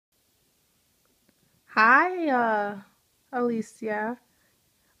Hi, Alicia.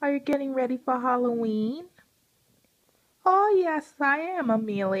 Are you getting ready for Halloween? Oh, yes, I am,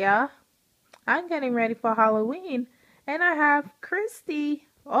 Amelia. I'm getting ready for Halloween, and I have Kristy.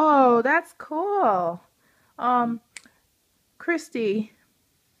 Oh, that's cool. Um, Kristy,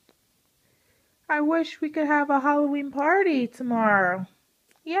 I wish we could have a Halloween party tomorrow.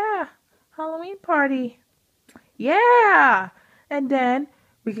 Yeah, Halloween party. Yeah, and then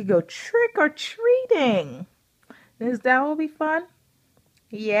we could go trick or treating. That will be fun?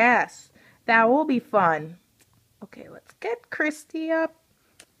 Yes, that will be fun. Okay, let's get Kristy up.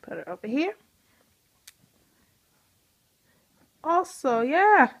 Put her over here. Also,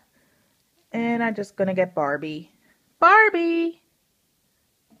 yeah. And I'm just gonna get Barbie. Barbie!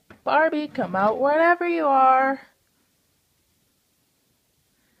 Barbie, come out wherever you are.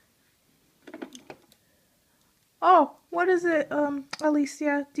 Oh, what is it,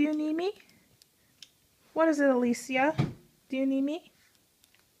 Alicia? Do you need me? What is it, Alicia? Do you need me?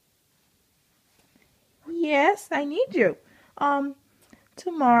 Yes, I need you.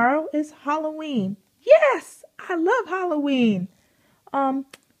 Tomorrow is Halloween. Yes, I love Halloween. Um,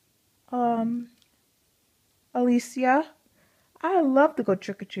 um, Alicia, I love to go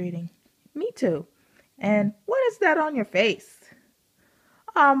trick-or-treating. Me too. And what is that on your face?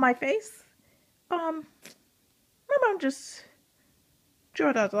 My face? Maybe I'm just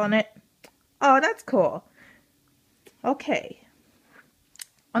drew that on it. Oh, that's cool. Okay.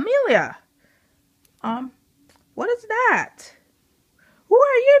 Amelia, what is that? Who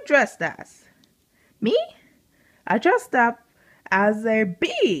are you dressed as? Me? I dressed up as a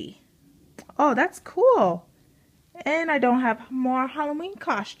bee. Oh, that's cool. And I don't have more Halloween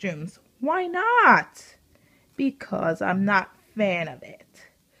costumes. Why not? Because I'm not a fan of it.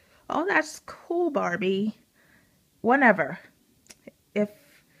 Oh, that's cool, Barbie. Whenever.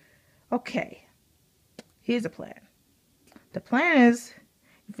 Okay, here's a plan. The plan is,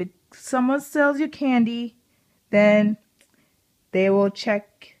 if someone sells you candy, then they will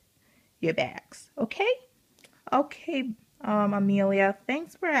check your bags. Okay? Okay, Amelia,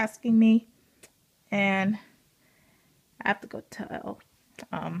 thanks for asking me. And I have to go tell,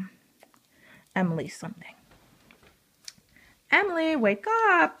 Emily something. Emily, wake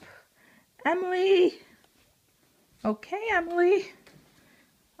up! Emily! Okay, Emily.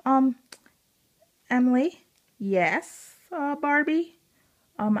 Emily? Yes, Barbie?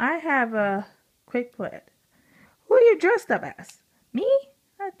 I have a quick plan. Who are you dressed up as? Me?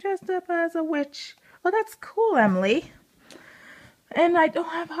 I dressed up as a witch. Oh, that's cool, Emily. And I don't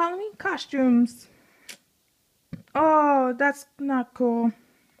have Halloween costumes. Oh, that's not cool.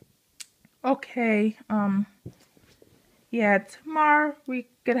 Okay, yeah, tomorrow we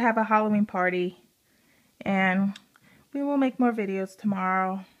could have a Halloween party. And we will make more videos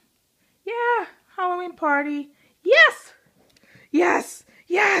tomorrow. Yeah, Halloween party. Yes! Yes!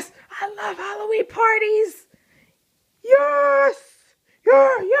 Yes! I love Halloween parties! Yes!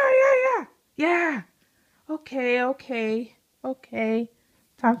 Yeah! Yeah! Okay.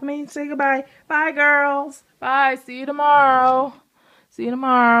 Time for me to say goodbye. Bye, girls. Bye. See you tomorrow.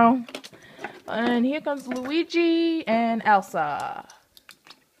 And here comes Luigi and Elsa.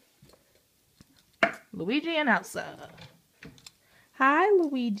 Luigi and Elsa. Hi,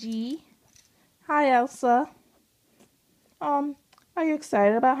 Luigi. Hi, Elsa. Are you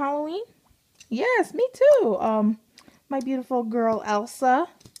excited about Halloween? Yes, me too. My beautiful girl Elsa.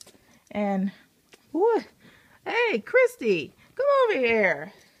 And what? Hey, Kristy, come over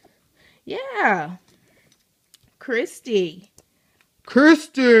here. Yeah. Kristy,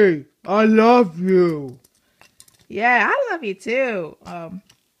 I love you. Yeah, I love you too.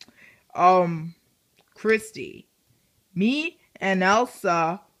 Kristy, me and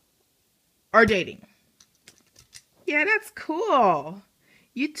Elsa are dating. Yeah, that's cool.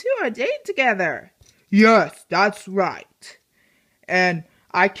 You two are dating together. Yes, that's right. And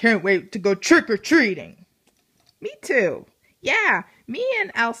I can't wait to go trick-or-treating. Me too. Yeah, me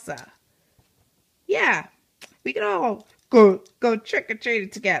and Elsa. Yeah, we can all go trick-or-treating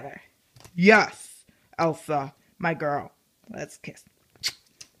together. Yes, Elsa, my girl. Let's kiss.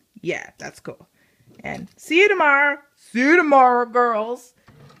 Yeah, that's cool. And see you tomorrow. See you tomorrow, girls.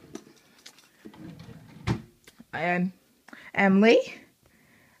 And Emily,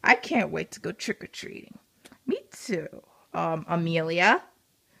 I can't wait to go trick-or-treating. Me too. Amelia.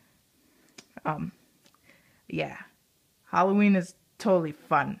 Yeah. Halloween is totally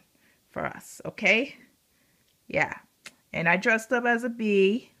fun for us, okay? Yeah. And I dressed up as a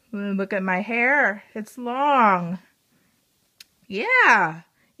bee. Look at my hair. It's long. Yeah.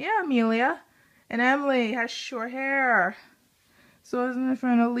 Yeah, Amelia. And Emily has short hair. So is my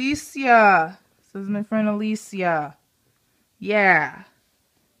friend Alicia. This is my friend Alicia. Yeah.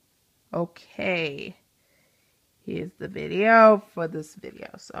 Okay. Here's the video for this video.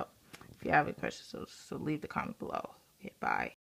 So if you have any questions, so leave the comment below. Okay, bye.